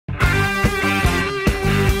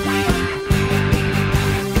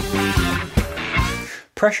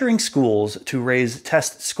Pressuring schools to raise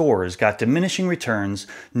test scores got diminishing returns,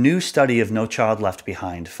 new study of No Child Left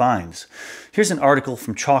Behind finds. Here's an article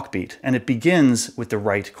from Chalkbeat, and it begins with the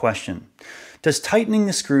right question. Does tightening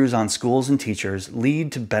the screws on schools and teachers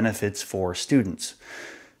lead to benefits for students?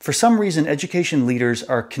 For some reason, education leaders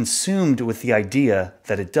are consumed with the idea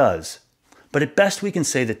that it does. But at best, we can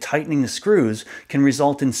say that tightening the screws can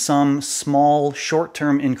result in some small,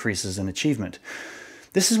 short-term increases in achievement.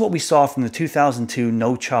 This is what we saw from the 2002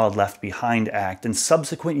 No Child Left Behind Act and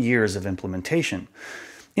subsequent years of implementation.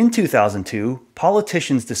 In 2002,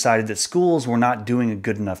 politicians decided that schools were not doing a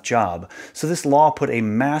good enough job, so this law put a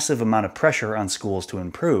massive amount of pressure on schools to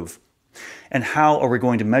improve. And how are we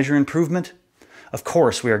going to measure improvement? Of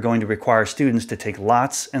course, we are going to require students to take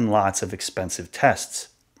lots and lots of expensive tests.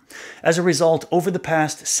 As a result, over the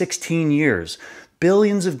past 16 years,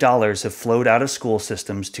 billions of dollars have flowed out of school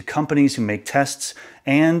systems to companies who make tests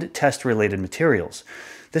and test-related materials.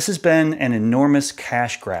 This has been an enormous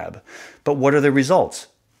cash grab. But what are the results?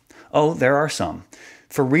 Oh, there are some.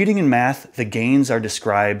 For reading and math, the gains are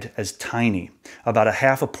described as tiny, about a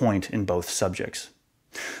half a point in both subjects.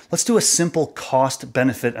 Let's do a simple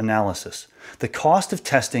cost-benefit analysis. The cost of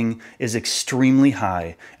testing is extremely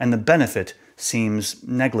high, and the benefit seems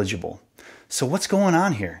negligible. So what's going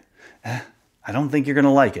on here? I don't think you're going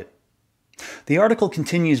to like it. The article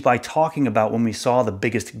continues by talking about when we saw the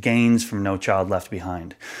biggest gains from No Child Left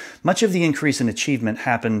Behind. Much of the increase in achievement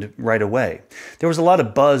happened right away. There was a lot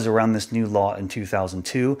of buzz around this new law in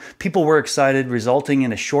 2002. People were excited, resulting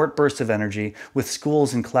in a short burst of energy, with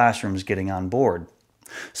schools and classrooms getting on board.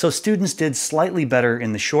 So students did slightly better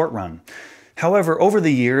in the short run. However, over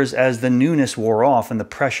the years, as the newness wore off and the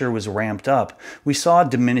pressure was ramped up, we saw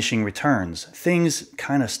diminishing returns. Things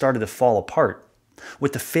kind of started to fall apart.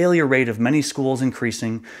 With the failure rate of many schools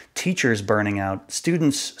increasing, teachers burning out,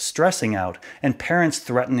 students stressing out, and parents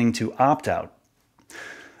threatening to opt out.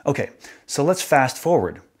 Okay, so let's fast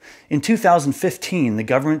forward. In 2015, the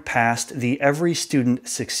government passed the Every Student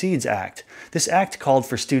Succeeds Act. This act called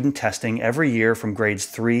for student testing every year from grades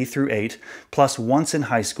 3 through 8, plus once in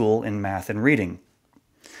high school in math and reading.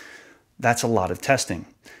 That's a lot of testing.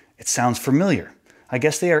 It sounds familiar. I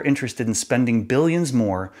guess they are interested in spending billions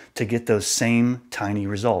more to get those same tiny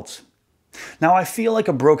results. Now, I feel like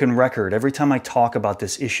a broken record every time I talk about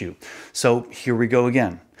this issue, so here we go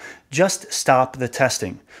again. Just stop the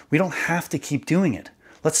testing. We don't have to keep doing it.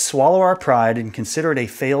 Let's swallow our pride and consider it a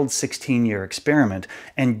failed 16-year experiment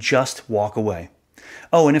and just walk away.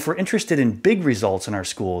 Oh, and if we're interested in big results in our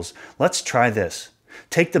schools, let's try this.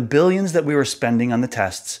 Take the billions that we were spending on the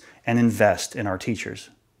tests and invest in our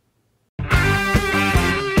teachers.